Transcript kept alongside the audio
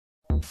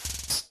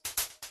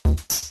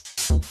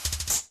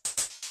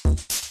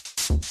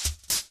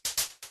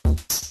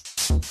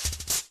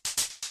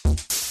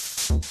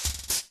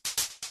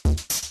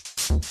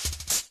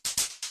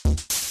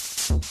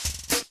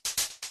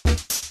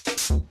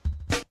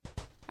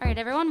All right,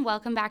 everyone,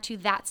 welcome back to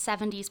That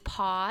 70s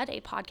Pod,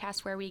 a podcast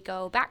where we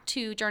go back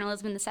to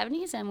journalism in the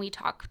 70s and we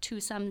talk to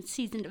some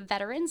seasoned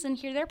veterans and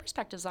hear their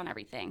perspectives on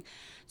everything.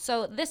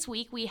 So this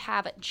week we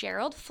have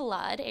Gerald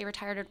Flood, a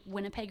retired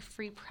Winnipeg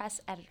Free Press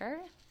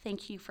editor.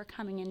 Thank you for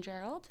coming in,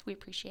 Gerald. We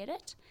appreciate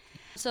it.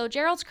 So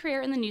Gerald's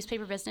career in the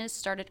newspaper business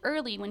started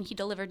early when he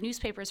delivered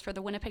newspapers for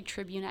the Winnipeg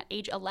Tribune at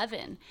age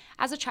 11.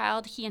 As a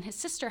child, he and his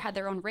sister had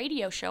their own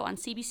radio show on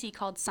CBC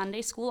called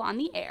Sunday School on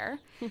the Air.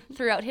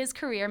 Throughout his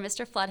career,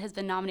 Mr. Flood has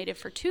been nominated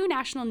for 2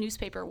 National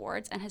Newspaper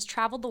Awards and has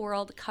traveled the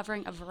world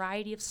covering a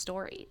variety of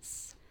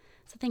stories.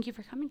 So thank you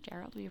for coming,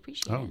 Gerald. We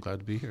appreciate it. Oh, glad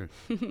to be here.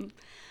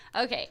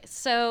 Okay,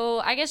 so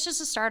I guess just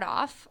to start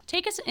off,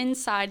 take us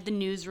inside the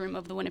newsroom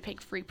of the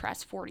Winnipeg Free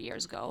Press 40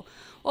 years ago.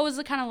 What was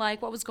it kind of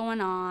like? What was going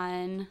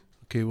on?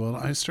 Okay, well,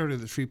 I started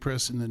the Free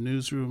Press in the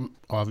newsroom,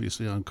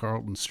 obviously on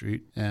Carleton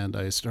Street, and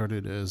I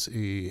started as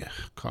a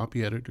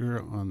copy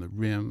editor on the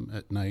Rim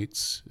at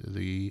nights.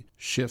 The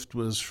shift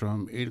was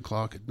from 8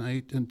 o'clock at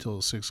night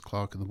until 6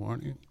 o'clock in the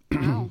morning.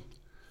 Wow.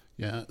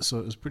 Yeah, so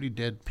it was a pretty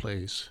dead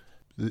place.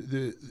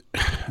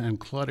 And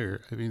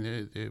clutter, I mean,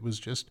 it was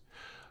just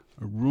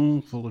a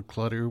room full of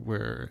clutter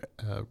where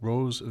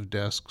rows of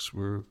desks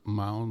were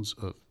mounds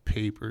of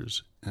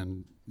papers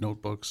and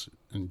notebooks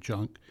and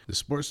junk. The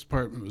sports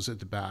department was at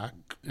the back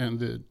and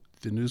the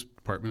news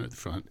department at the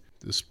front.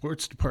 The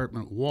sports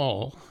department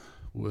wall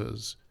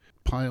was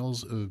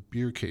piles of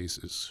beer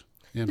cases,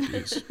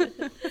 empties.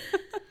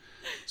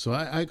 So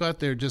I got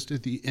there just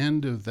at the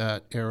end of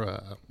that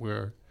era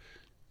where,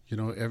 you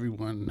know,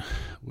 everyone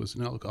was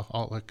an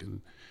alcoholic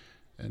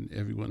and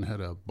everyone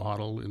had a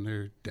bottle in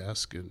their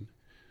desk and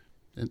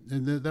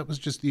that was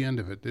just the end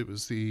of it. It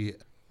was the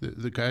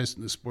guys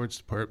in the sports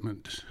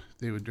department,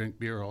 they would drink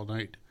beer all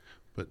night,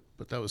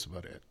 but that was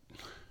about it.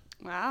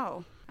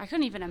 Wow. I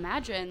couldn't even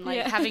imagine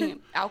having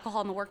alcohol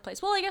in the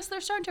workplace. Well, I guess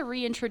they're starting to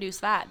reintroduce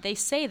that. They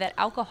say that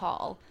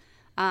alcohol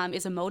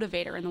is a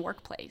motivator in the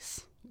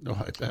workplace. No,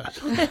 I bet.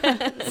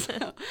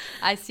 So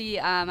I see,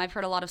 I've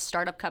heard a lot of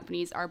startup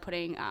companies are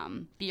putting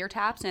beer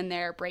taps in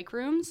their break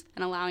rooms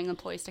and allowing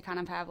employees to kind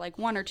of have like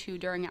 1 or 2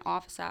 during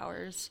office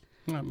hours.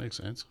 That makes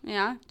sense.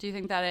 Yeah. Do you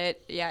think that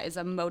it is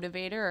a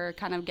motivator or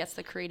kind of gets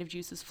the creative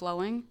juices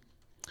flowing?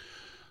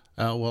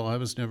 Well, I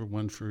was never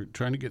one for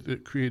trying to get the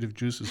creative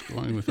juices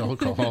going with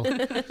alcohol.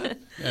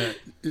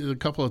 A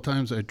couple of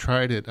times I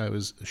tried it, I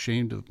was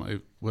ashamed of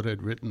what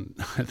I'd written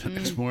the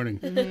next morning.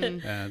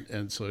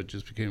 And so it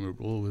just became a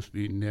rule with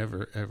me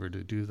never, ever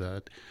to do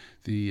that.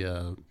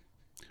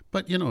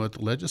 But, you know, at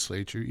the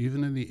legislature,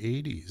 even in the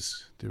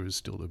 80s, there was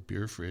still a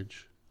beer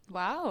fridge.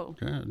 Wow.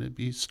 Yeah, and it'd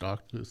be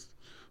stocked with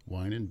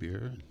wine and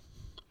beer.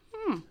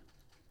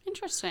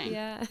 Interesting.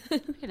 Yeah. I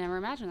could never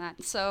imagine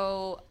that.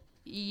 So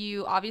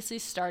you obviously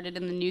started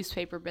in the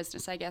newspaper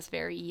business, I guess,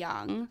 very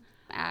young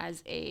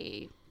as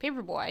a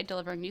paper boy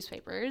delivering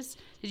newspapers.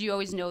 Did you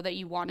always know that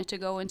you wanted to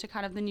go into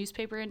kind of the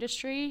newspaper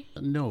industry?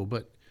 No,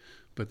 but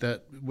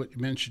that what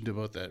you mentioned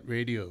about that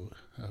radio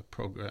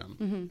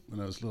program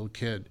when I was a little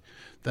kid,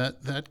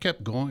 that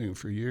kept going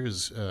for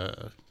years.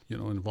 You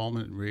know,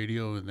 involvement in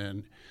radio, and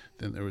then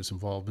there was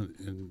involvement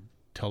in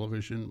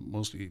television,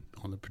 mostly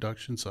on the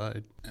production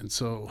side. And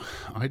so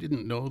I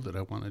didn't know that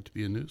I wanted to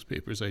be in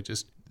newspapers.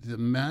 The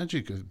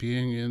magic of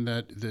being in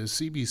the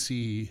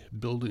CBC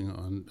building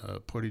on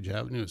Portage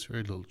Avenue is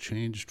very little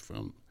changed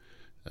from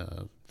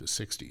the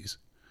 60s.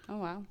 Oh,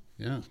 wow.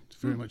 Yeah, it's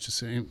very much the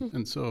same.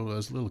 And so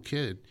as a little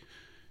kid,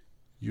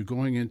 you're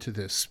going into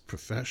this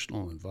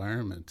professional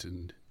environment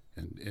and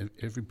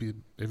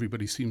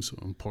everybody seems so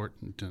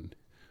important. And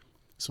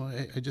so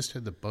I just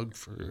had the bug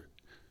for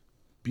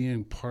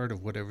being part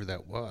of whatever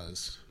that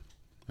was.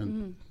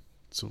 And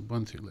so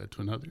one thing led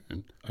to another.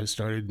 And I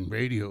started in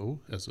radio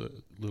as a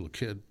little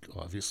kid,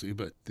 obviously.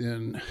 But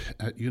then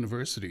at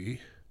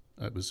university,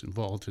 I was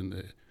involved in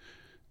the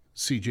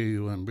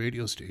CJUM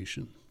radio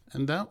station.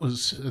 And that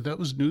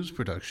was news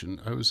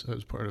production. I was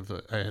part of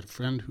I had a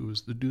friend who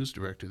was the news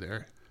director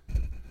there.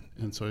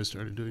 And so I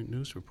started doing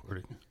news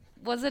reporting.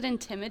 Was it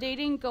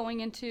intimidating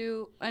going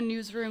into a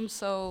newsroom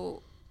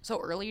so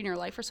early in your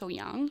life or so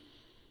young?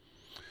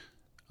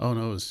 Oh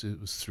no,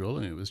 it was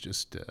thrilling. It was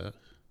just it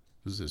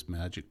was this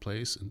magic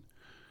place, and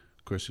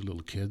of course you're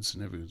little kids,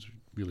 and everyone's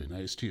really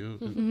nice to you.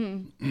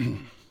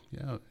 And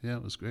yeah,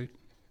 it was great.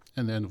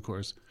 And then of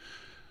course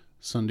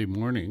Sunday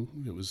morning,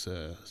 it was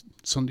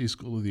Sunday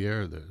School of the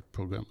Air, the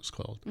program was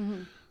called,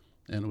 and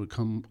it would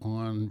come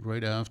on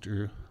right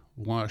after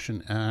Wash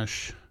and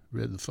Ash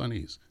read the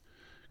funnies.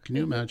 Can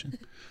you imagine?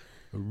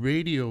 A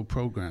radio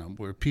program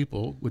where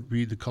people would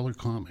read the color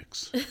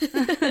comics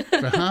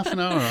for half an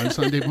hour on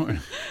Sunday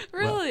morning.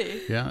 Really?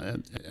 Well, yeah,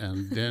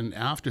 and then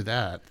after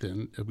that,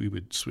 then we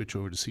would switch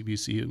over to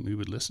CBC and we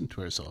would listen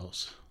to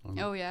ourselves.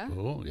 Oh, yeah?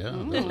 Oh, yeah.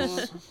 Ooh. That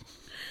was,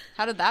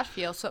 How did that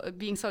feel, so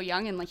being so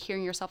young and like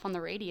hearing yourself on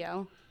the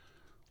radio?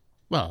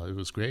 well, it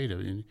was great. I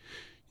mean,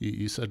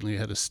 you suddenly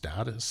had a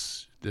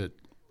status that,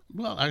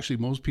 well, actually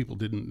most people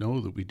didn't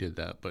know that we did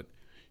that, but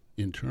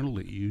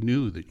internally you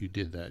knew that you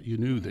did that. You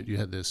knew that you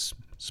had this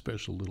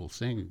special little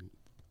thing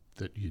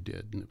that you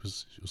did, and it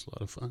was a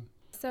lot of fun.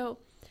 So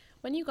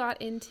when you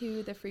got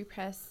into the Free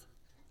Press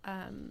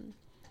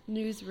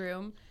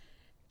newsroom,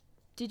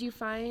 did you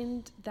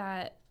find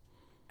that,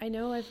 I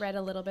know I've read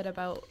a little bit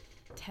about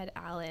Ted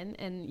Allen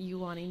and you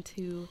wanting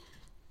to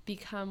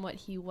become what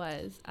he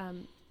was,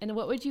 and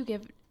what would you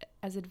give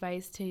as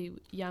advice to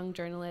young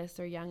journalists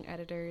or young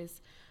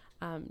editors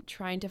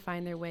trying to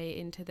find their way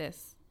into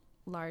this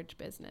large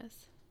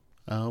business?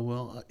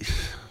 Well,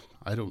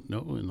 I don't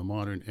know. In the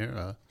modern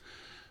era,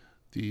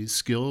 the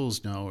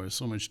skills now are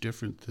so much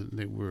different than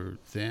they were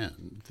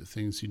then. The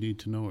things you need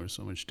to know are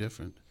so much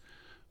different.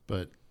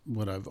 But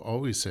what I've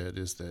always said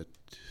is that,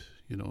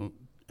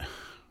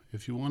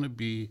 if you want to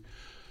be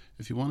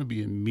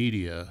in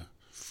media,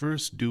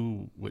 first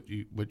do what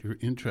you're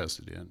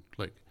interested in.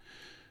 Like,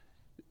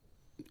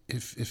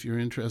 if you're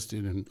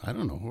interested in, I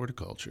don't know,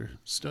 horticulture,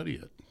 study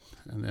it,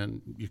 and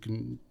then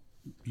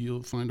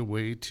you'll find a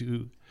way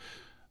to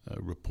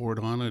report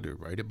on it or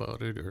write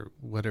about it or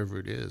whatever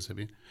it is. I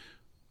mean,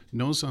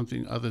 know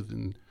something other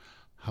than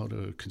how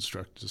to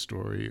construct a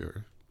story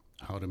or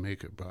how to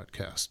make a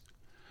broadcast.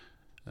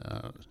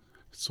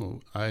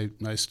 So I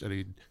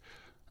studied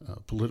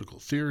political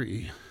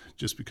theory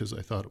just because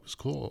I thought it was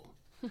cool,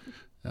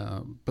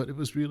 but it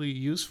was really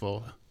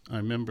useful. I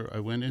remember I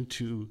went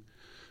into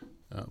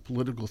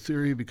political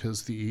theory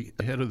because the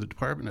head of the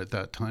department at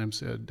that time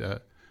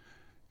said,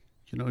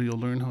 you'll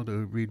learn how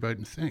to read, write,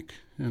 and think.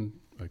 And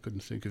I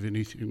couldn't think of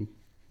anything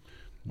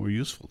more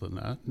useful than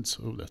that, and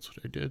so that's what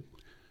I did.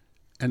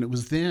 And it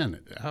was then,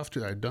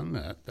 after I'd done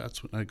that,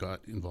 that's when I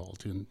got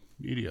involved in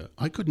media.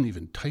 I couldn't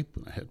even type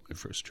when I had my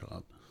first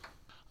job.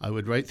 I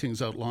would write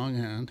things out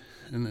longhand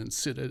and then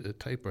sit at a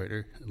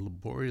typewriter and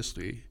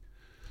laboriously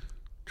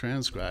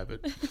transcribe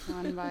it.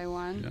 One by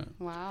one? Yeah.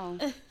 Wow.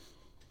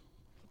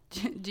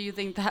 Do you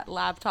think that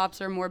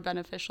laptops are more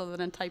beneficial than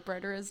a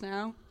typewriter is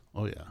now?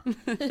 Oh, yeah.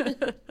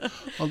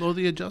 Although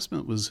the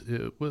adjustment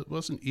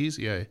wasn't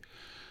easy.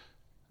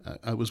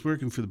 I was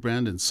working for the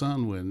Brandon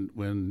Sun when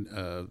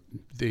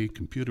they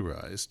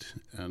computerized,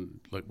 and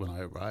like when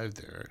I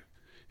arrived there,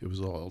 it was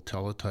all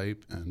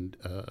teletype and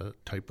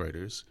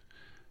typewriters.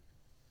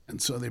 And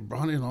so they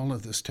brought in all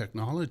of this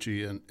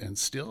technology, and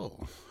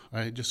still,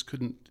 I just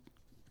couldn't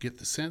get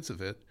the sense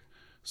of it.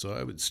 So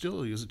I would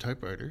still use a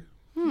typewriter.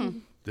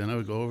 Then I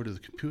would go over to the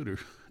computer.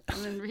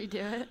 And then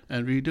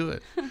redo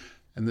it.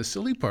 And the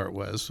silly part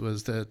was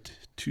that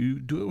to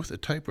do it with a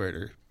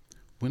typewriter,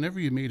 whenever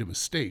you made a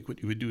mistake,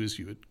 what you would do is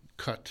you would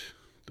cut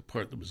the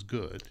part that was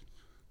good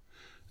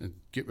and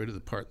get rid of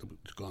the part that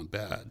had gone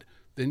bad.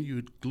 Then you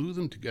would glue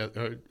them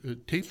together,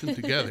 tape them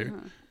together,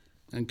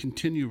 and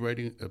continue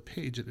writing a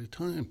page at a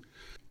time.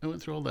 I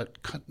went through all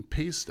that cut and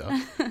paste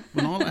stuff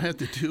when all I had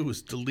to do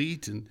was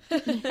delete and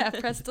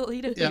press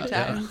delete a few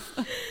times.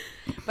 Yeah.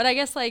 But I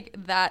guess like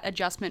that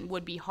adjustment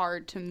would be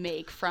hard to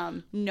make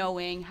from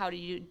knowing how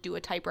to do a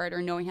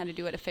typewriter, knowing how to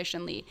do it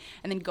efficiently,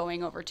 and then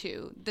going over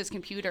to this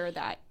computer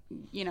that,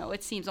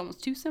 it seems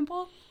almost too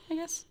simple, I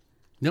guess.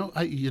 No,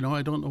 I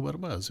don't know what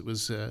it was. It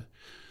was,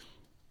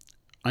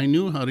 I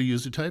knew how to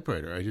use a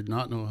typewriter. I did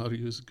not know how to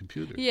use a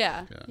computer.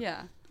 Yeah.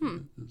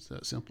 It's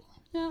that simple.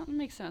 Yeah, it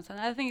makes sense. And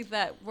I think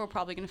that we're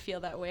probably going to feel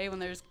that way when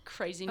there's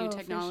crazy new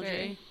technology.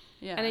 For sure.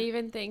 Yeah. And I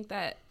even think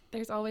that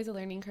there's always a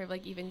learning curve,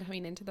 like even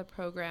coming into the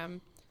program,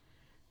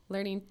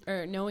 learning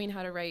or knowing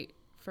how to write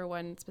for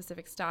one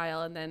specific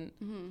style, and then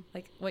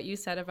like what you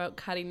said about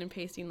cutting and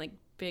pasting like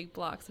big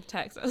blocks of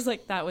text. I was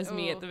like, that was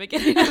me at the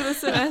beginning of the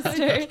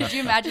semester. Could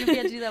you imagine if we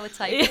had to do that with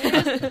typing?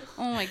 Yeah.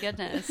 Oh my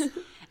goodness.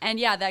 And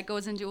yeah, that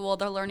goes into,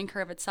 the learning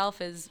curve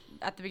itself is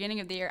at the beginning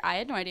of the year, I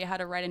had no idea how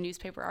to write a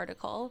newspaper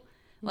article,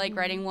 like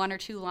writing 1 or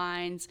 2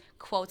 lines,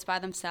 quotes by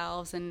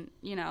themselves. And,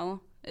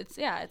 it's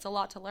a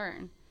lot to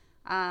learn.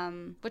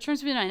 Which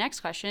brings me to my next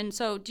question.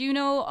 So do you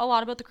know a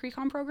lot about the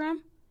CRECOM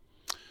program?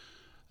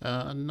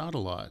 Not a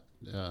lot.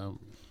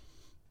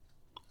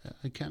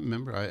 I can't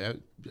remember.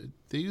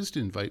 They used to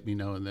invite me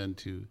now and then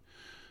to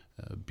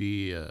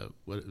be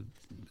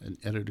an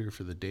editor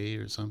for the day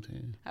or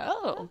something.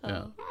 Oh,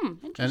 yeah.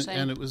 Interesting.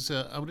 And it was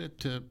out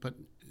at, but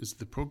is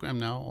the program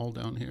now all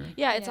down here?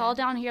 Yeah, it's all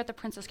down here at the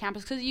Princess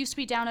campus because it used to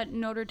be down at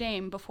Notre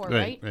Dame before,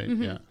 right? Right,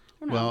 yeah.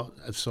 Well,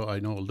 so I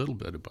know a little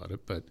bit about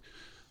it, but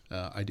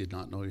I did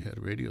not know you had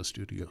a radio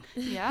studio.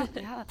 Yeah,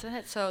 that's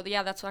it. So,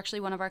 that's actually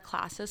one of our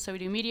classes. So we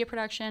do media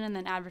production and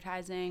then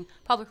advertising,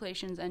 public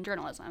relations, and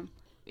journalism.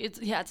 It's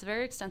a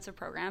very extensive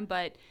program,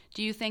 but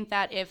do you think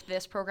that if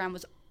this program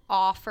was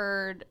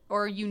offered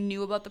or you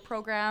knew about the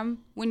program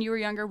when you were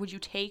younger, would you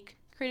take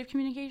creative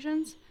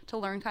communications to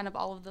learn kind of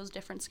all of those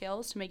different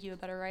skills to make you a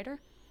better writer?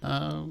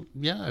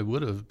 Yeah, I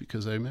would have,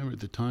 because I remember at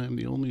the time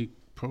the only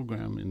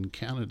program in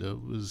Canada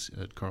was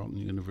at Carleton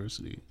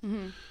University.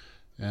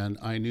 And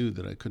I knew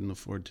that I couldn't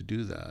afford to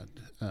do that.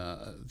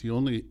 The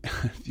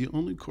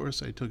only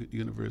course I took at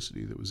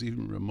university that was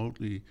even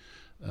remotely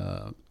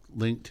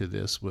linked to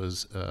this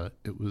was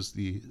it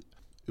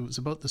was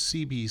about the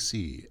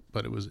CBC,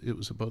 but it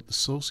was about the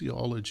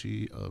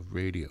sociology of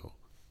radio.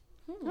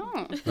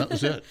 Oh, that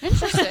was it.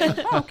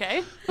 Interesting.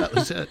 Okay. That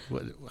was it.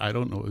 I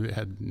don't know. It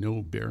had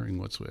no bearing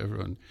whatsoever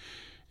on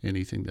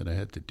anything that I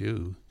had to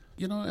do.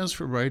 As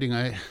for writing,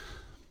 I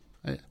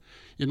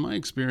in my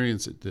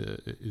experience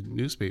in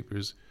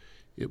newspapers,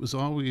 it was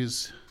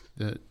always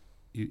that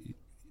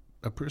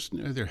a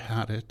person either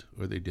had it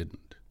or they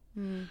didn't.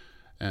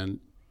 And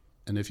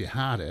if you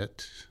had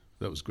it,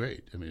 that was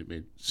great. I mean, it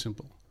made it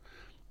simple.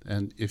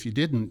 And if you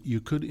didn't,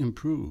 you could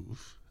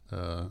improve.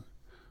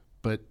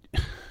 But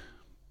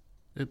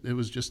it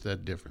was just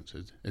that difference.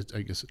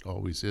 I guess it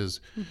always is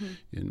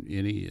in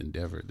any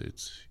endeavor.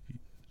 It's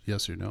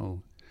yes or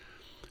no.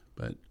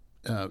 But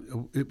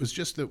it was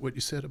just that what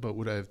you said about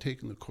would I have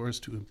taken the course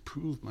to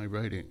improve my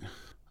writing?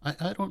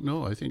 I don't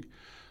know. I think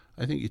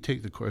you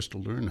take the course to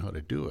learn how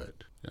to do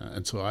it.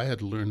 And so I had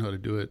to learn how to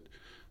do it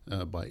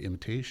by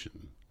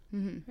imitation.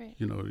 Right.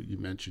 You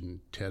mentioned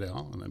Ted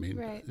Allen. I mean,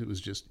 Right. It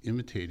was just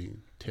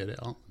imitating Ted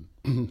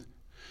Allen.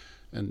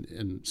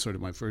 and sort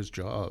of my first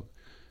job,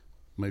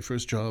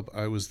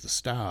 I was the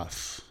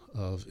staff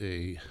of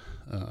a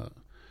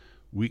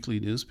weekly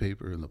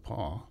newspaper in the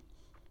Paw.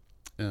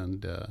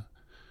 And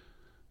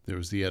there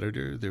was the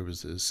editor, there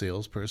was a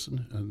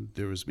salesperson, and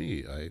there was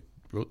me. I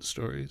wrote the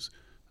stories,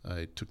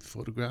 I took the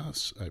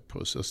photographs, I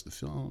processed the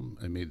film,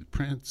 I made the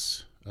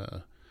prints,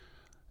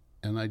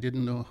 and I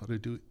didn't know how to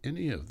do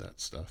any of that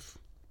stuff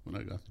when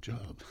I got the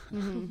job.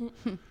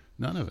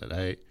 None of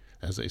it.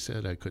 As I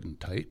said, I couldn't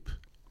type.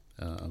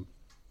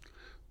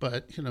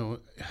 But,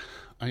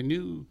 I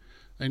knew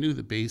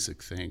the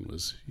basic thing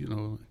was,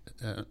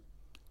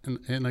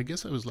 and I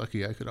guess I was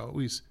lucky. I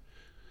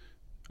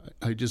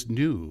just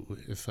knew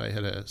if I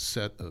had a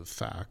set of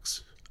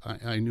facts,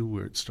 I knew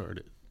where it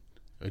started.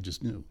 I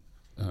just knew.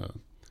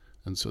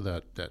 And so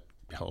that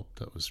helped.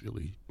 That was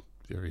really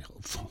very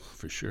helpful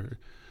for sure.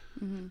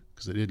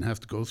 Because I didn't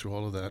have to go through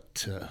all of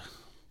that,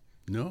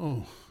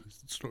 no,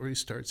 the story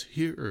starts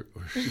here,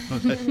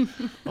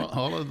 or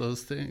all of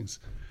those things.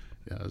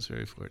 Yeah, I was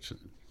very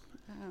fortunate.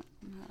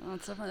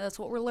 That's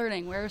what we're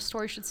learning, where a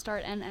story should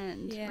start and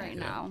end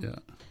now. Yeah.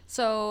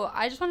 So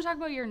I just want to talk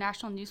about your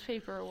National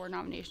Newspaper Award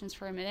nominations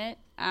for a minute.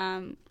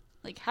 How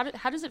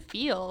does it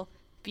feel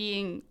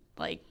being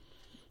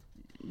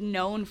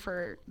known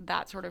for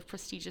that sort of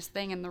prestigious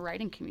thing in the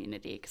writing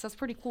community? Because that's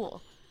pretty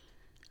cool.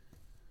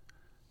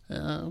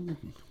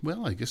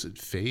 Well, I guess it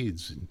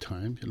fades in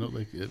time.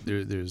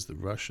 There's the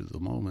rush of the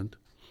moment.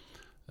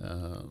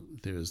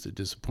 There's the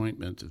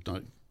disappointment of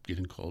not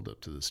getting called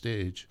up to the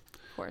stage.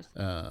 Of course.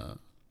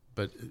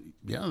 But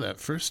that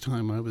first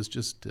time I was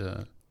just,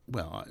 I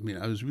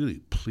was really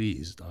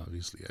pleased,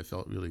 obviously. I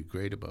felt really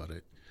great about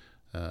it.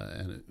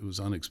 And it was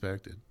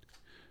unexpected.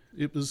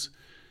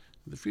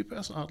 The Free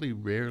Press oddly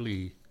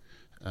rarely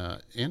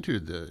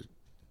entered the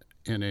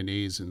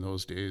NNAs in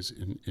those days,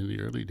 in the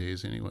early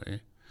days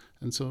anyway.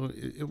 And so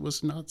it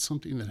was not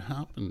something that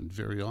happened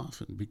very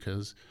often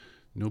because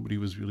nobody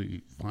was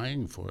really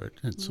vying for it.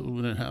 And so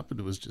when it happened,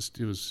 it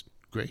was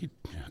great.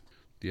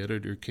 The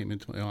editor came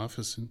into my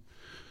office and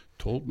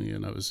told me,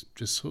 and I was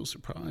just so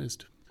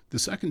surprised. The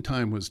second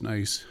time was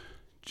nice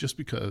just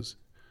because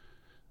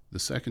the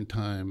second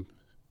time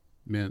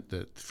meant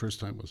that the first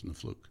time wasn't a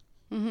fluke.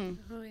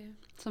 Mm-hmm. Oh, yeah.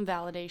 Some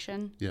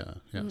validation. Yeah.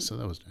 So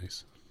that was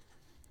nice.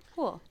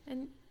 Cool.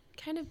 And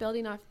kind of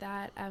building off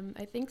that,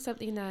 I think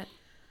something that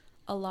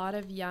a lot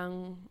of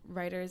young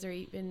writers, or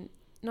even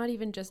not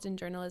even just in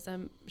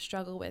journalism,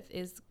 struggle with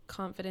is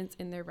confidence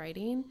in their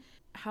writing.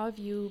 How have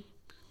you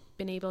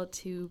been able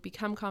to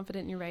become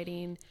confident in your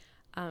writing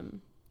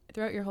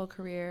throughout your whole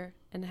career,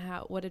 and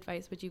what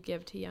advice would you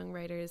give to young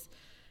writers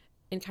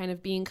in kind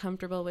of being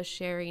comfortable with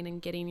sharing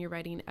and getting your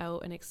writing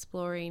out and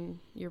exploring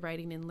your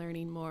writing and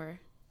learning more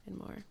and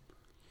more?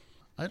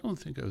 I don't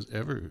think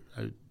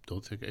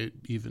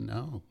even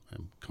now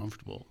I'm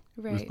comfortable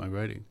with my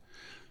writing.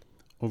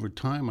 Over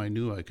time, I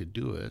knew I could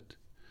do it.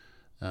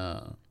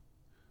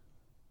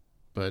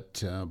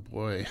 But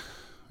boy,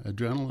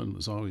 adrenaline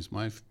was always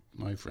my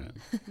friend.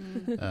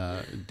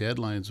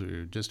 Deadlines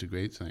were just a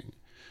great thing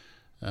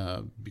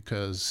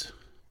because,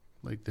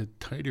 the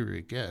tighter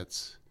it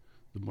gets,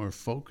 the more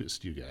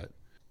focused you get.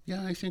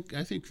 Yeah, I think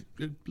a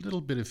little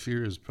bit of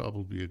fear is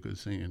probably a good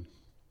thing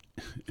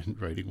in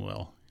writing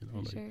well.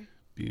 Sure.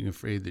 Being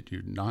afraid that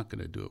you're not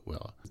going to do it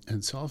well.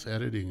 And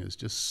self-editing is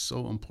just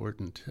so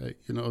important.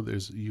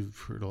 You've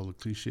heard all the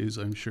cliches,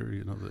 I'm sure,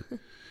 that,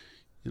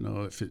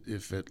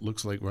 if it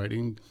looks like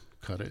writing,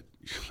 cut it,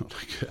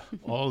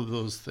 all of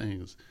those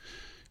things,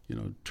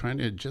 trying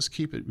to just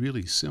keep it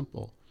really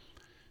simple.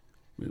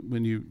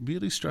 When you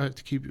really strive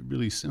to keep it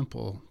really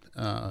simple,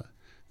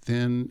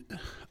 then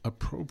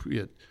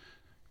appropriate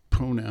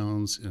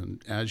pronouns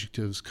and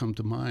adjectives come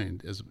to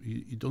mind. As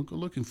you don't go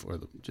looking for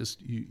them, just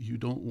you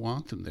don't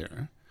want them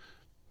there,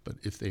 but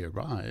if they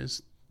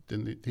arise,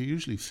 then they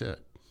usually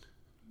fit.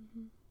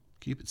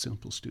 Keep it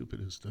simple,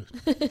 stupid is the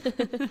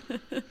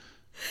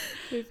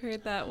We've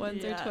heard that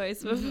once or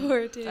twice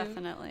before too.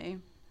 Definitely.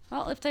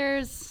 Well, if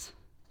there's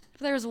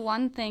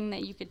one thing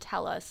that you could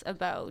tell us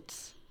about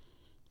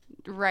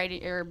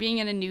writing or being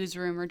in a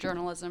newsroom or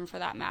journalism for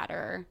that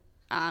matter,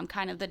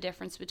 kind of the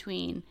difference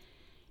between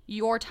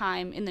your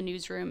time in the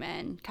newsroom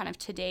and kind of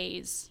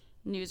today's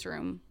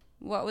newsroom,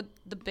 What would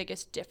the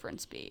biggest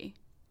difference be?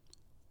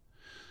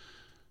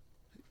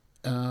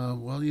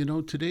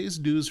 Well, today's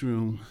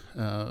newsroom,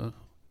 I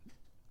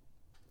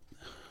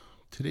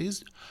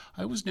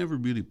was never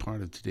really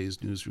part of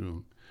today's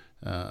newsroom.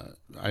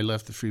 I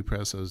left the Free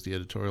Press. I was the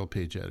editorial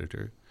page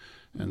editor.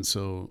 And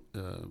so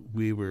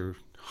we were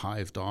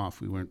hived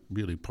off. We weren't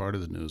really part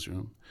of the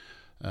newsroom.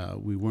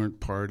 We weren't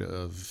part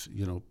of,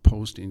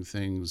 posting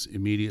things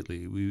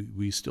immediately.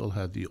 We still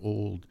had the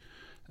old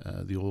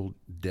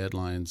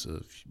deadlines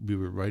of, we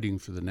were writing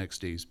for the next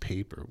day's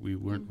paper. We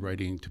weren't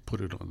writing to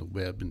put it on the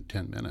web in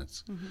 10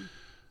 minutes.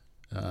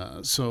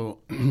 So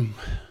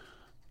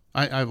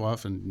I've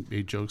often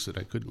made jokes that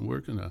I couldn't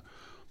work in a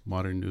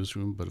modern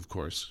newsroom, but of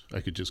course I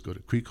could just go to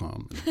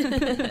CRECOM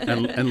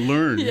and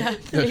learn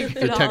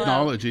the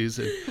technologies.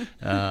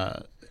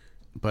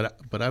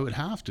 But I would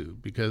have to,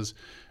 because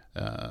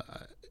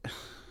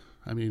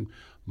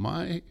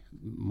my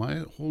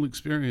whole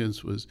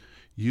experience was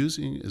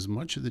using as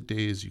much of the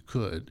day as you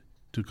could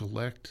to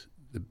collect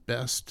the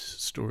best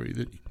story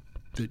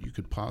that you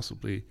could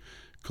possibly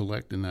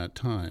collect in that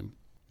time.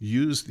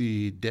 Use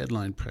the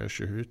deadline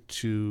pressure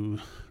to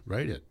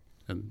write it,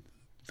 and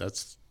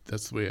that's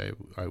the way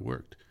I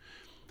worked.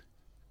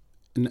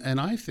 And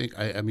I think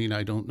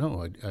I don't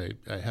know.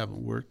 I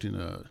haven't worked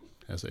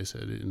as I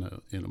said,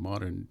 in a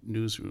modern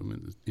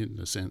newsroom in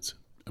the sense.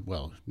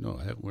 Well, no,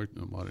 I haven't worked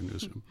in a modern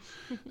newsroom,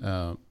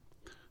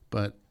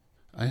 but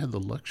I had the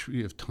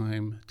luxury of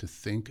time to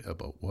think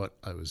about what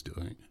I was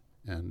doing,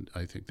 and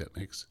I think that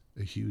makes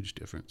a huge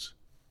difference.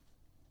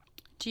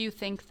 Do you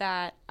think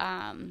that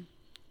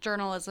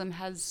journalism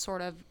has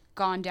sort of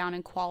gone down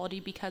in quality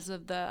because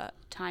of the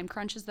time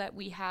crunches that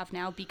we have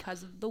now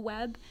because of the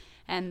web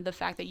and the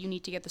fact that you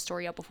need to get the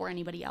story up before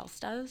anybody else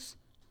does?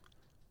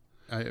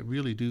 I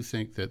really do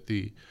think that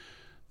the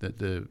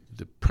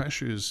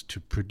pressures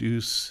to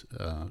produce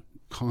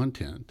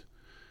content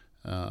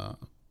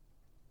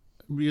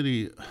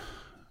really,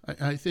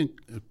 I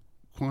think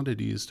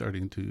quantity is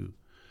starting to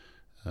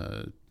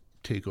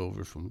take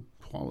over from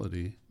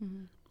quality.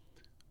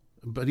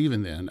 But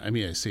even then,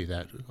 I say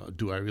that,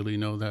 do I really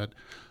know that?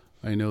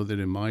 I know that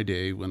in my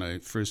day, when I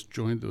first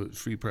joined the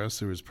Free Press,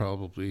 there was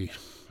probably,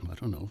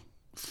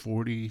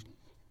 40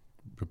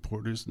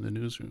 reporters in the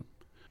newsroom.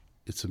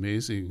 It's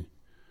amazing.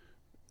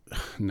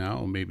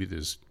 Now maybe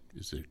is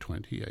there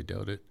 20? I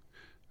doubt it.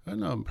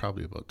 No,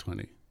 probably about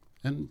 20.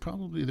 And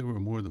probably there were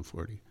more than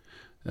 40.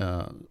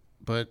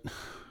 But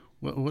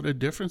what a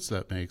difference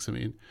that makes.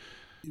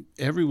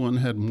 Everyone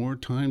had more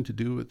time to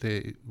do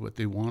what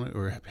they wanted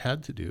or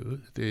had to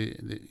do.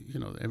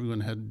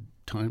 Everyone had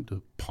time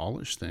to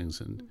polish things,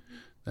 and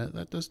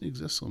that doesn't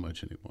exist so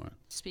much anymore.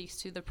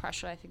 Speaks to the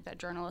pressure I think that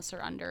journalists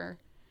are under,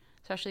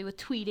 especially with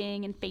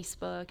tweeting and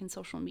Facebook and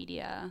social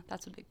media.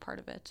 That's a big part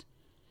of it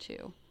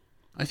too.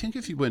 I think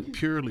if you went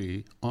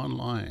purely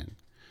online,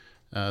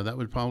 that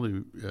would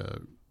probably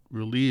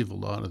relieve a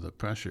lot of the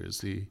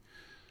pressures.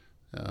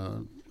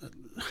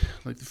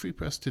 Like the Free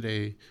Press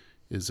today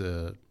is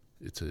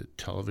it's a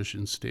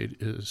television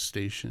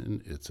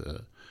station, it's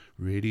a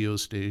radio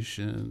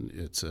station,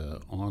 it's a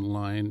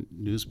online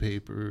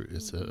newspaper,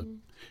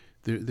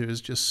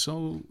 there's just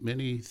so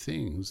many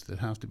things that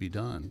have to be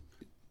done.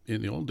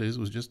 In the old days, it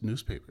was just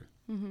newspaper,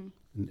 and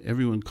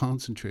everyone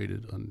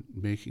concentrated on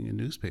making a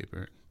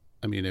newspaper.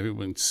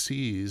 Everyone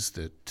sees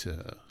that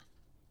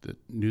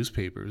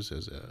newspapers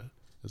as a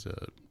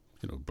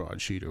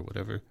broadsheet or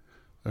whatever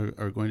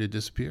are going to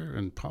disappear,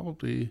 and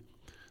I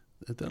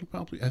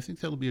think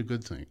that'll be a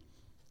good thing.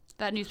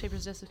 That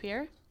newspapers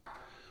disappear?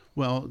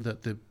 Well,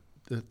 that the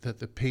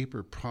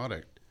paper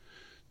product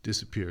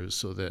disappears,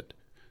 so that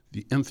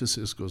the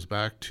emphasis goes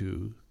back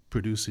to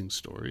producing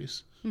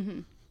stories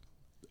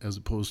as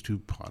opposed to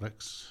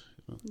products.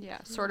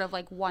 Yeah, sort of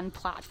like one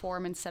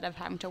platform instead of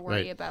having to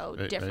worry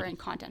about different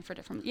content for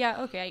different.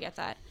 Yeah, okay, I get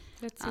that.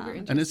 That's super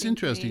interesting. And it's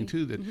interesting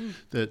too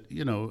that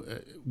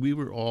we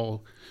were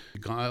all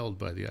beguiled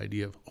by the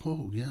idea of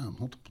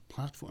multiple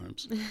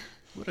platforms.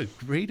 What a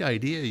great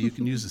idea! You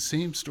can use the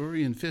same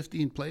story in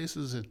 15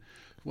 places, and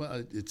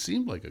well, it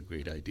seemed like a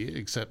great idea,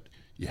 except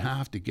you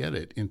have to get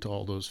it into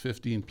all those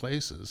 15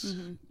 places.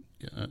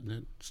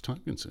 It's time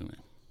consuming.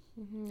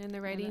 And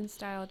the writing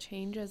style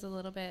changes a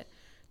little bit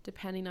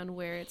depending on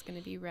where it's going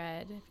to be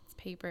read. If it's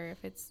paper,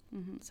 if it's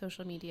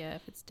social media,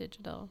 if it's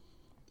digital.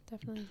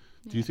 Definitely.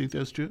 Do you think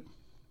that's true?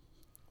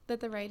 That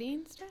the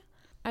writing style?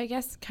 I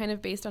guess kind of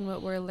based on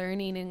what we're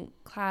learning in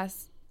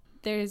class,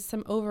 there's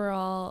some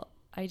overall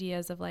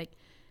ideas of like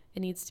it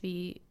needs to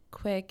be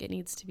quick, it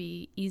needs to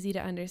be easy to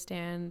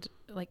understand,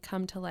 like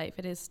come to life.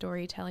 It is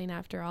storytelling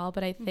after all.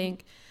 But I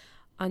think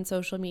on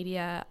social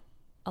media,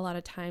 a lot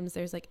of times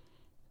there's like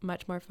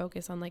much more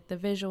focus on like the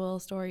visual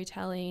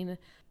storytelling.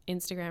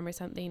 Instagram or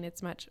something,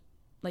 it's much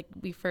like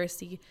we first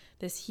see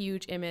this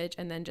huge image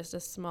and then just a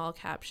small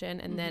caption,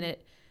 and then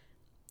it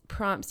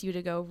prompts you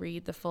to go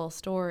read the full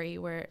story,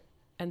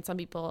 and some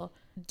people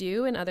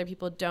do and other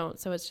people don't,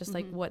 so it's just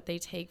like what they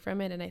take from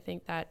it. And I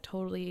think that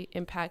totally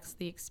impacts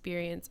the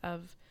experience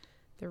of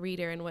the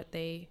reader and what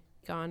they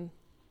gone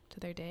to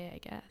their day, I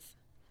guess.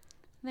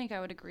 I think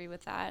I would agree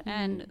with that.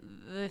 And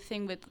the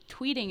thing with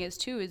tweeting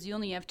is you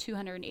only have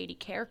 280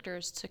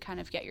 characters to kind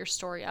of get your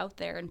story out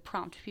there and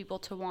prompt people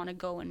to want to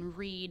go and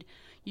read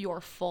your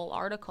full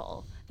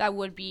article that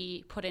would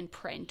be put in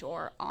print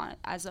or on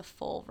as a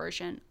full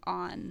version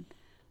on,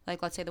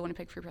 like, let's say the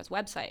Winnipeg Free Press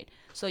website.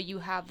 So you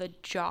have the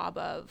job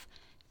of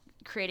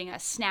creating a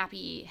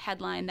snappy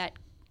headline that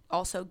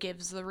also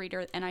gives the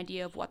reader an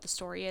idea of what the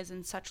story is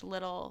in such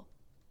little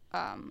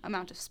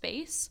amount of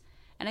space.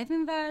 And I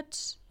think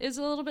that is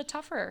a little bit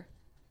tougher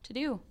to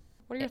do.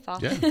 What are your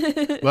thoughts?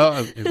 Yeah.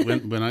 Well,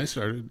 when I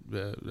started,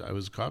 I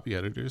was a copy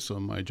editor, so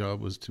my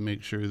job was to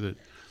make sure that,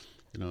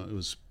 it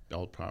was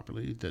spelled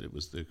properly, that it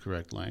was the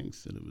correct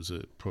length, that it was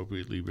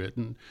appropriately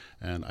written,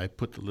 and I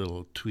put the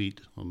little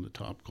tweet on the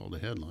top called a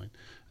headline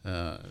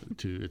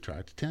to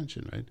attract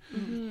attention, right?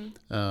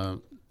 Mm-hmm.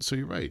 So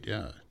you're right,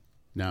 yeah.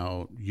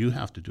 Now you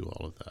have to do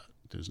all of that.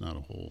 There's not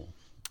a whole...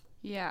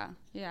 Yeah.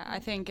 I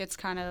think it's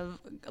kind of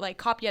like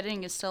copy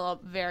editing is still a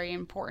very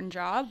important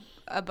job,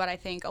 but I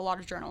think a lot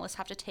of journalists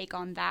have to take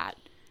on that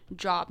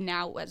job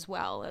now as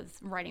well as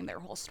writing their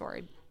whole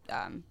story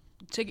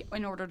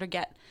in order to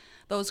get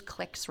those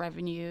clicks,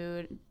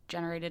 revenue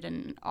generated,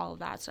 and all of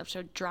that stuff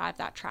to drive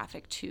that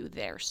traffic to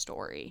their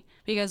story,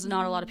 because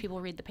not a lot of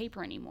people read the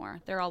paper anymore.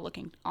 They're all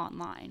looking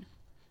online.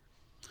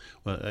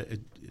 Well,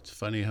 it's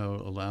funny how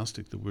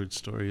elastic the word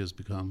story has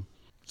become.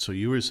 So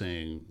you were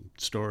saying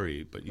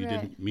story, but you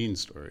didn't mean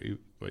story.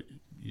 But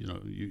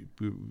you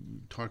were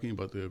talking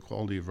about the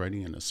quality of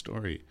writing in a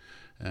story,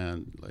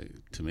 and like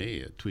to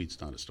me, a tweet's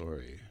not a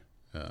story.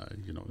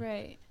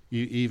 Right.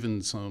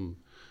 Even some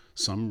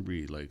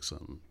summary, like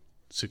some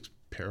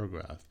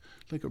 6-paragraph,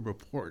 like a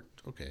report.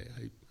 Okay,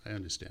 I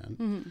understand.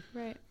 Mm-hmm.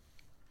 Right.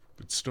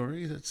 But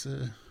story, that's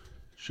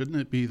shouldn't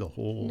it be the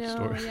whole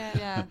story?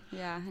 Yeah.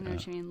 I know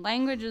what you mean.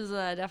 Language is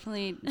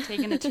definitely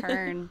taken a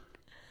turn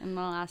in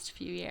the last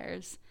few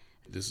years.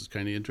 This is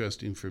kind of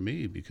interesting for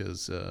me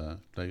because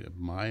like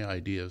my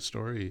idea of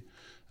story,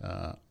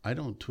 I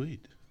don't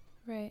tweet.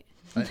 Right.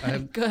 I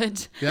have,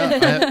 Good.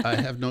 Yeah, I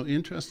have no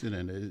interest in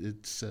it.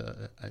 It's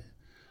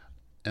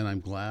and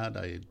I'm glad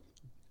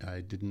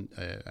I didn't.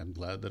 I'm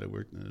glad that I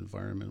worked in an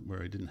environment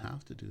where I didn't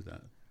have to do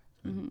that.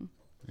 Mm-hmm.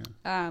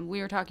 Yeah.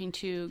 We were talking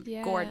to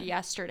Gord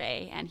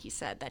yesterday, and he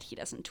said that he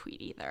doesn't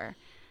tweet either.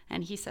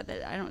 And he said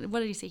that what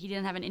did he say? He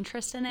didn't have an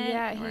interest in it.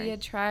 Yeah, he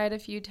had tried a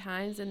few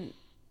times, and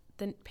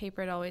the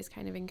paper had always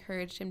kind of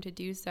encouraged him to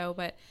do so,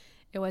 but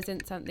it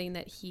wasn't something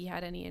that he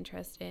had any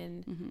interest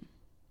in,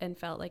 and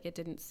felt like it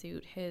didn't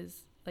suit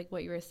his, like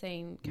what you were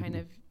saying, kind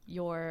of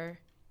your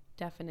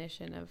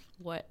definition of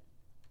what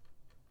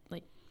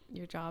like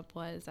your job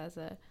was as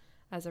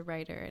a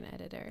writer and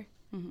editor.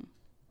 Mm-hmm.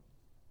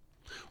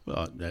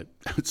 Well,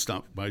 it's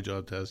not my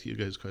job to ask you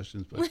guys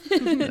questions, but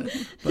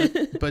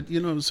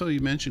but so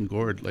you mentioned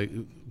Gord. Like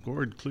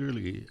Gord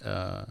clearly,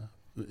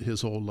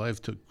 his whole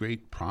life took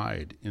great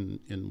pride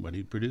in what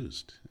he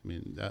produced. I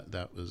mean,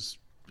 that was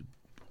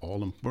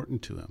all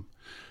important to him.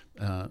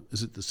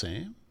 Is it the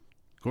same?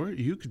 Gord,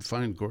 you could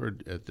find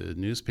Gord at the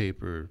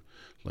newspaper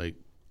like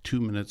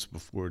 2 minutes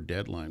before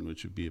deadline,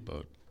 which would be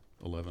about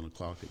 11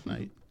 o'clock at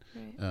night.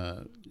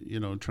 Right.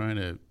 Trying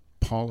to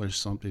polish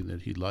something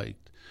that he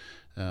liked.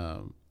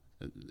 And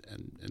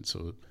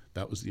so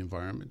that was the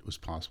environment. It was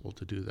possible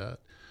to do that.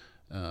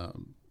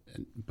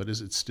 But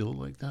is it still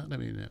like that? I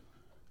mean,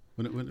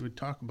 when we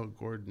talk about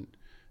Gordon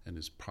and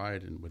his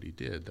pride in what he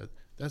did,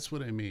 that's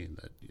what I mean.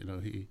 That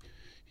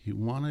he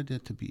wanted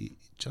it to be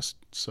just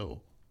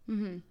so.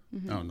 Mm-hmm,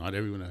 mm-hmm. Now, not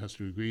everyone has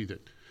to agree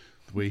that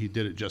the way he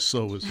did it just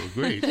so was so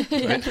great.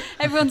 Right?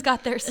 Everyone's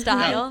got their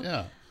style.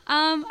 Yeah.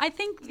 I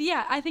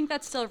think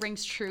that still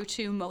rings true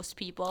to most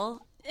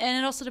people. And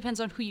it also depends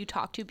on who you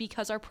talk to,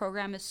 because our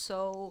program is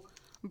so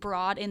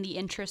broad in the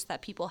interests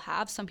that people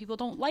have. Some people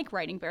don't like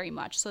writing very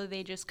much, so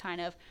they just kind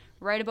of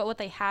write about what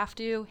they have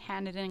to,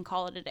 hand it in, and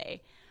call it a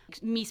day.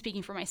 Me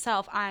speaking for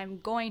myself, I'm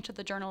going to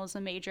the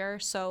journalism major,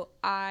 so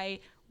I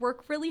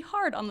work really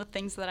hard on the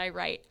things that I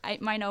write. I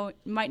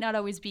might not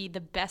always be the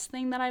best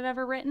thing that I've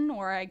ever written,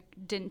 or I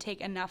didn't take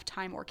enough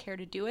time or care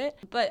to do it.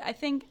 But I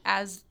think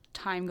as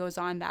time goes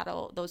on,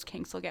 those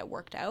kinks will get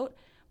worked out.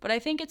 But I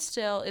think it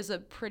still is a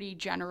pretty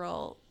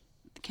general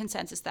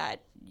consensus that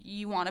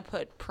you want to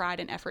put pride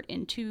and effort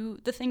into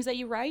the things that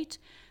you write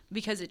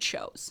because it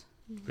shows.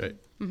 Right.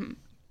 Mm-hmm.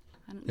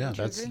 Yeah,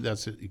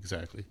 that's it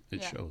exactly.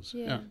 It shows.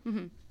 Yeah.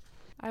 Mm-hmm.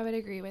 I would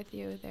agree with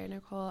you there,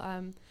 Nicole.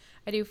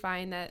 I do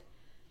find that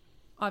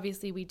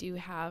obviously we do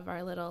have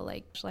our little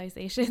like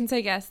specializations,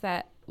 I guess,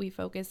 that we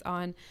focus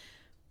on.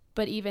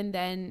 But even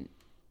then,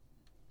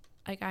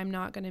 like, I'm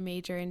not going to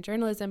major in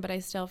journalism, but I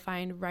still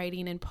find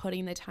writing and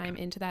putting the time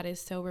into that is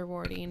so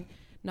rewarding,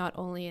 not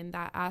only in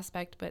that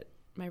aspect, but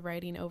my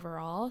writing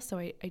overall. So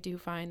I do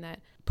find that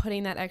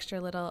putting that extra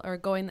little or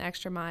going the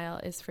extra mile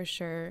is for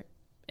sure,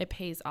 it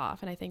pays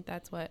off. And I think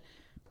that's what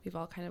we've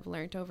all kind of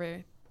learned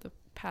over the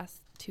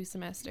past 2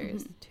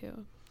 semesters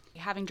too.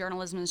 Having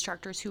journalism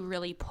instructors who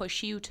really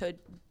push you to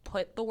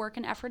put the work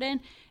and effort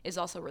in is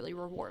also really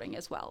rewarding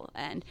as well.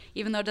 And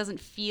even though it doesn't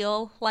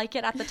feel like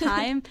it at the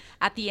time,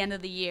 at the end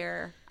of the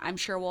year, I'm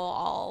sure we'll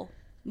all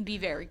be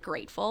very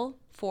grateful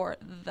for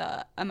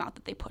the amount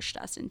that they pushed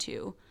us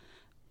into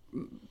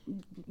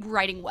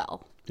writing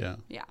well. Yeah.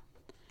 Yeah.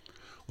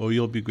 Well,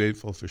 you'll be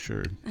grateful for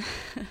sure.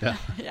 Yeah.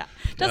 Yeah.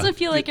 Doesn't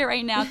feel like it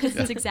right now because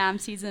it's exam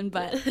season,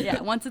 but yeah,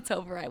 once it's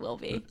over, I will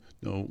be.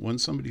 No,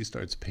 once somebody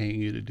starts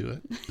paying you to do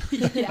it,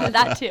 Yeah,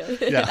 that too.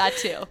 Yeah. That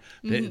too.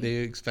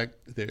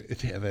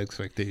 they have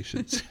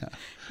expectations. Yeah.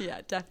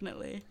 Yeah,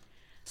 definitely.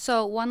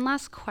 So one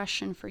last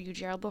question for you,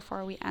 Gerald,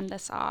 before we end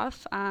this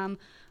off.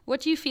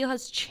 What do you feel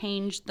has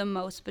changed the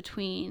most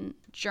between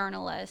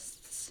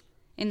journalists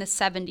in the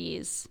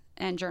 70s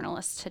and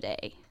journalists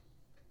today?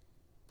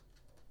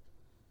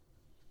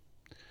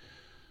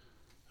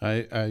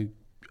 I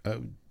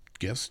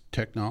guess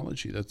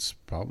technology. That's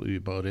probably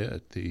about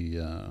it.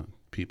 The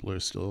people are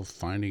still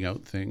finding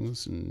out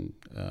things, and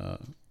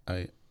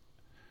I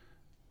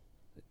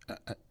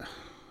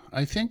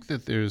think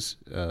that there's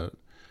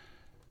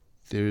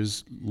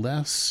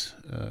less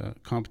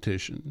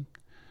competition,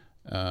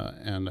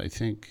 and I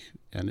think,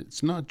 and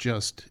it's not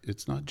just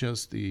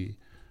the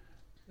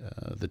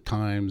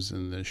times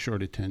and the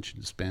short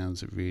attention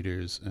spans of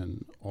readers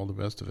and all the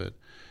rest of it.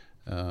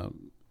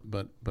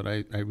 But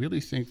I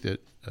really think that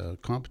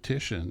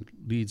competition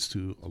leads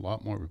to a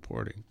lot more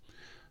reporting.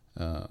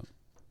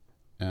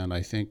 And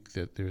I think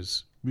that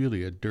there's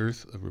really a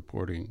dearth of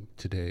reporting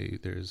today.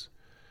 There's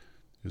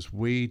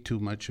way too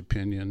much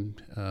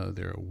opinion.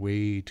 There are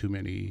way too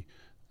many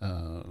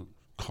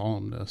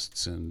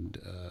columnists and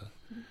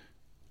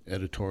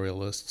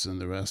editorialists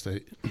and the rest.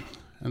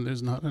 And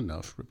there's not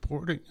enough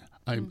reporting.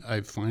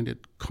 I find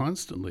it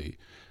constantly.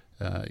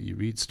 You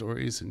read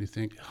stories and you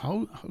think,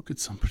 how could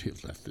somebody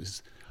have left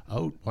this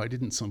out? Why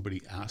didn't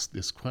somebody ask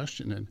this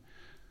question?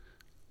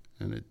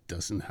 And it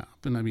doesn't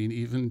happen. I mean,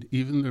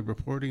 even the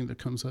reporting that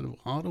comes out of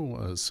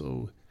Ottawa is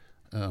so,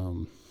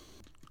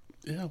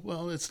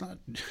 well, it's not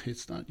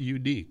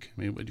unique.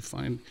 I mean, what you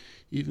find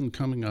even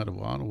coming out of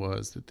Ottawa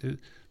is that there's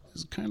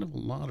kind of a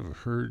lot of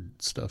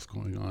herd stuff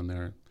going on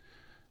there,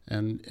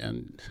 and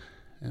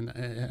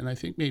I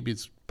think maybe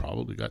it's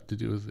probably got to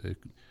do with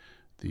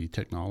the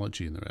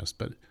technology and the rest,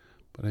 but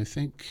I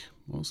think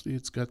mostly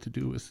it's got to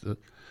do with the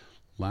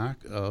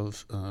lack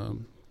of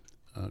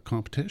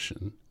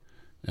competition.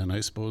 And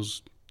I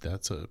suppose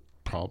that's a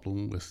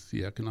problem with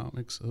the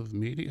economics of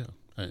media.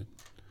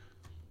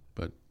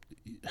 But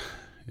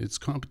it's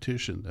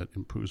competition that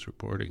improves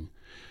reporting.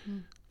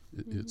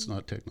 It's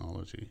not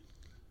technology.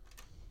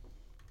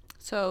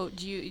 So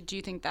do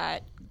you think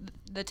that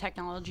the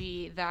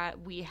technology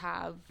that we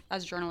have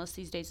as journalists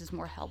these days is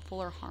more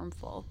helpful or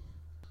harmful?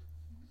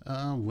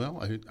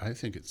 Well, I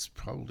think it's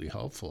probably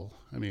helpful.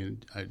 I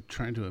mean, I'm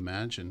trying to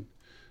imagine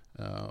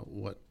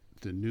what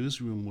the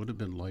newsroom would have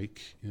been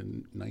like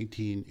in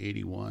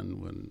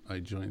 1981 when I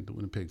joined the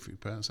Winnipeg Free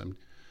Press. I mean,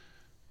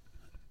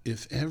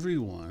 if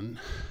everyone,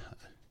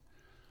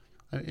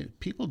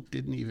 people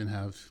didn't even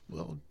have,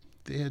 well,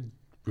 they had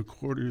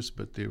recorders,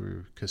 but they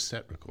were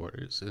cassette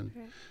recorders. And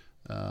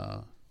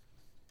I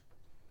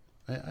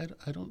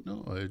don't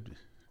know.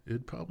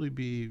 It'd probably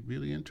be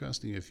really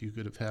interesting if you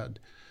could have had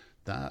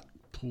that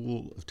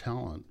pool of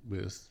talent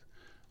with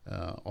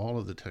all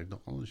of the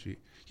technology.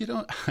 You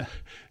know,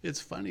 it's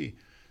funny.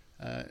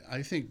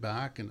 I think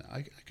back, and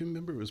I can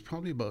remember it was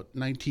probably about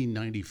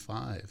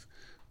 1995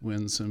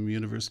 when some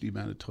University of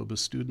Manitoba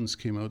students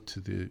came out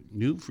to the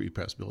new Free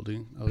Press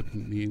building out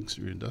in the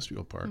Inkster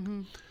Industrial Park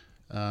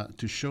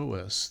to show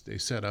us. They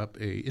set up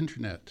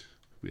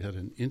we had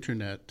an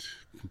internet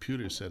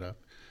computer set up,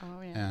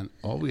 and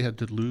all we had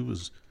to do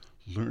was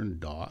learn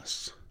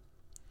DOS.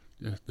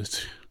 Yeah,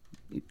 that's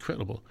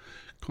incredible,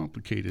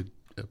 complicated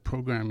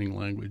programming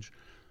language.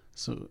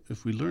 So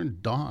if we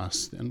learned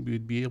DOS, then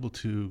we'd be able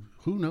to,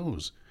 who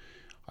knows,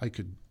 I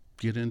could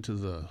get into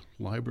the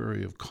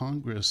Library of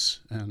Congress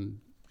and,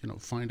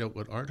 find out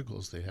what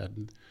articles they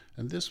had.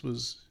 And this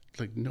was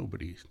like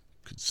nobody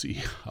could see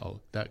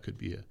how that could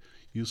be a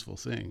useful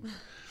thing.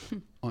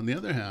 On the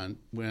other hand,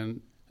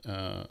 when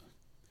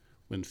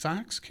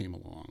fax came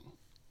along,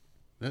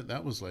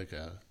 that was like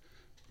a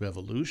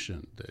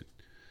revolution that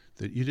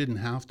you didn't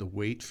have to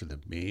wait for the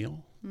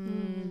mail.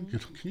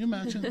 Can you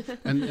imagine?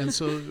 And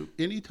so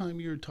anytime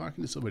you were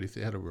talking to somebody, if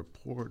they had a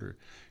reporter,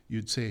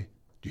 you'd say,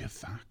 "Do you have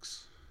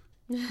fax?"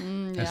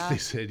 And they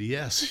said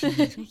yes.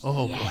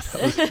 Oh, yes.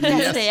 Wow,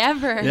 Best day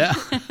ever.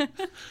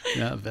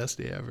 Yeah, best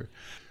day ever.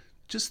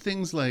 Just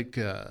things like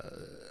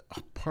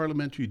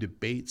parliamentary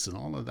debates and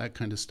all of that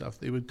kind of stuff.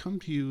 They would come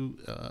to you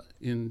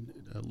in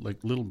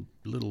like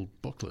little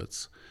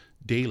booklets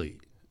daily,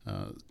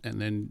 and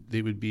then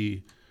they would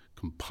be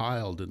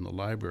compiled in the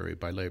library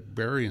by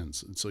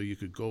librarians, and so you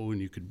could go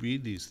and you could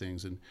read these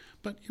things.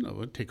 But it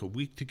would take a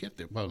week to get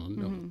there. Well,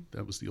 no,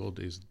 that was the old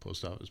days of the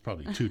post office.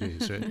 Probably 2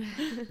 days, right?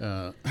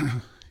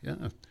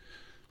 Yeah.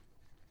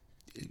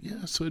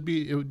 So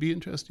it would be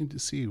interesting to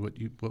see what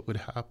would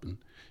happen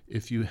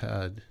if you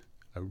had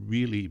a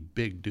really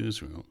big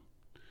newsroom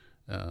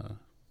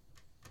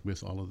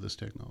with all of this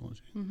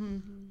technology.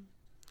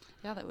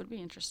 Yeah, that would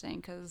be interesting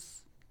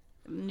because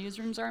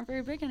newsrooms aren't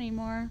very big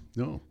anymore.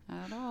 No.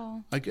 At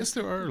all. I guess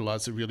there are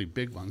lots of really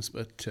big ones,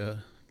 but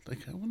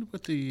like I wonder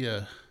what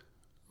the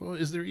well,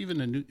 is there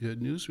even a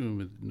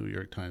newsroom at the New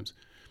York Times?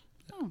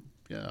 Oh.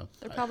 Yeah.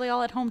 They're probably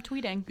all at home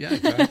tweeting. Yeah,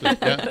 exactly.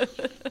 Yeah.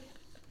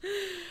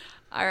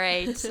 All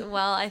right.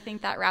 Well, I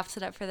think that wraps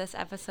it up for this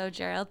episode,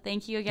 Gerald.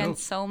 Thank you again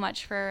so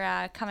much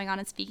for coming on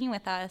and speaking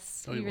with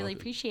us. We really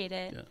appreciate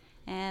it. Yeah.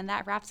 And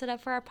that wraps it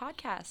up for our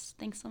podcast.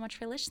 Thanks so much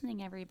for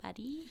listening,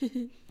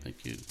 everybody.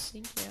 Thank you.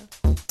 Thank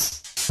you.